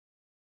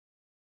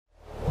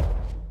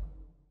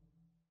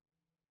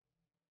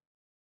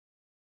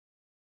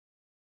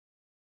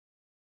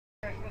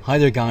Hi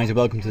there guys, and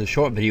welcome to the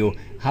short video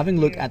having a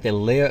look at the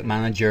layout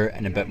manager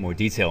in a bit more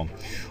detail.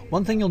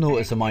 One thing you'll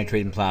notice on my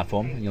trading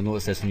platform, and you'll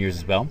notice this on yours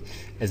as well,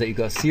 is that you've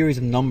got a series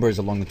of numbers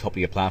along the top of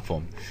your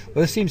platform.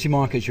 With CMC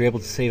Markets, you're able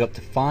to save up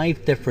to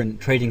 5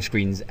 different trading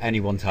screens at any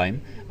one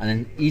time and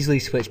then easily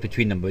switch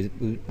between them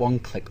with one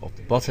click of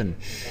the button.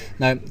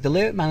 Now, the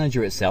layout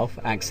manager itself,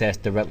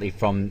 accessed directly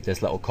from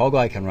this little cog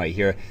icon right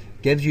here,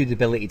 gives you the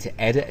ability to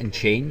edit and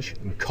change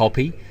and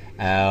copy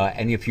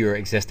any of your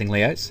existing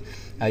layouts.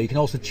 You can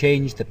also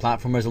change the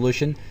platform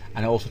resolution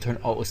and also turn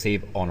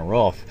autosave on or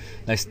off.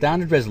 Now,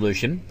 standard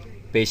resolution,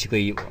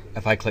 basically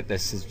if I click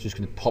this, is just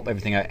going to pop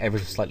everything out ever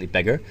so slightly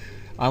bigger.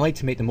 I like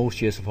to make the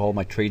most use of all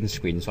my trading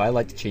screens, so I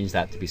like to change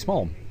that to be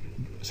small.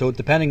 So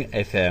depending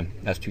if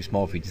that's too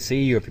small for you to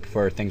see, or if you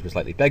prefer things were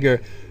slightly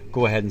bigger,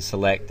 go ahead and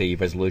select the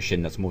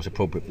resolution that's most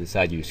appropriate for the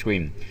side of your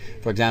screen.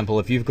 For example,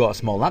 if you've got a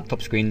small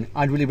laptop screen,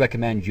 I'd really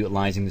recommend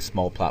utilizing the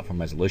small platform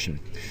resolution.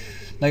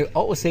 Now,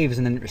 autosave is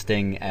an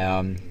interesting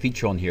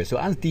feature on here. So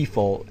as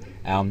default,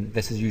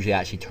 this is usually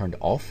actually turned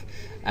off.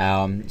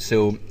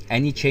 So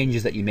any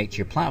changes that you make to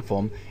your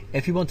platform,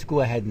 if you want to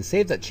go ahead and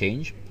save that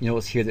change, you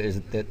notice here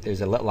that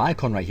there's a little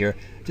icon right here.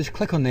 Just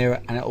click on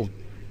there and it'll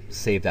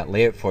save that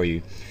layout for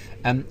you.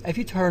 If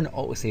you turn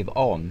autosave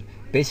on,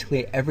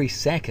 basically every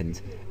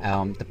second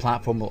the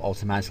platform will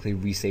automatically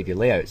resave your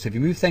layout. So if you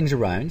move things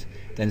around,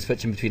 then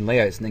switch in between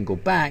layouts and then go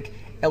back,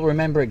 it'll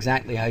remember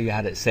exactly how you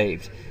had it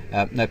saved.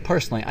 Now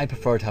personally, I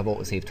prefer to have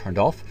autosave turned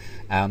off.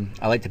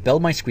 I like to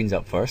build my screens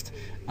up first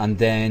and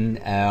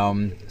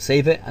then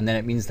save it, and then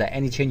it means that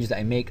any changes that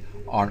I make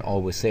aren't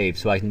always saved.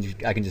 So I can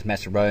just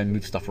mess around,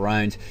 move stuff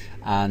around,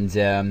 and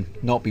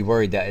not be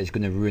worried that it's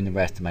going to ruin the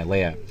rest of my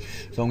layout.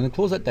 So I'm going to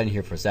close that down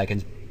here for a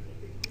second.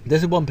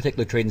 This is one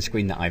particular trading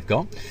screen that I've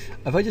got.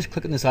 If I just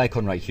click on this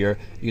icon right here,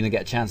 you're going to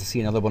get a chance to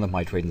see another one of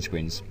my trading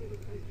screens.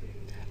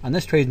 And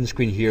this trading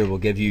screen here will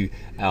give you,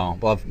 well,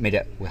 I've made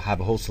it have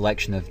a whole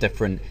selection of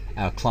different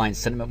client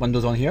sentiment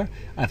windows on here.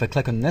 And if I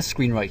click on this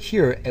screen right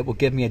here, it will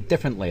give me a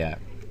different layout.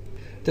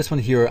 This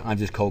one here I've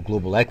just called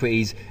Global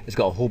Equities. It's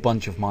got a whole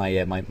bunch of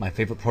my my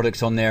favorite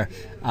products on there,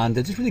 and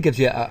it just really gives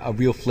you a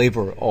real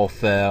flavour of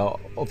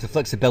the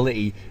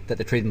flexibility that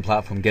the trading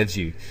platform gives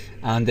you.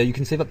 And you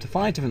can save up to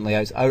 5 different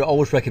layouts. I would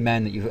always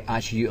recommend that you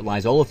actually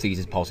utilise all of these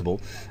as possible.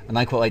 And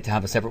I quite like to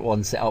have a separate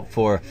one set up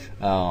for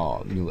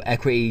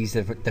equities,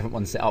 different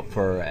ones set up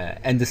for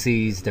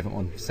indices, different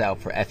ones set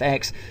up for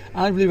FX.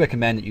 And I really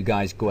recommend that you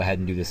guys go ahead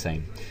and do the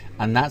same.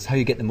 And that's how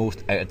you get the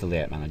most out of the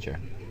layout manager.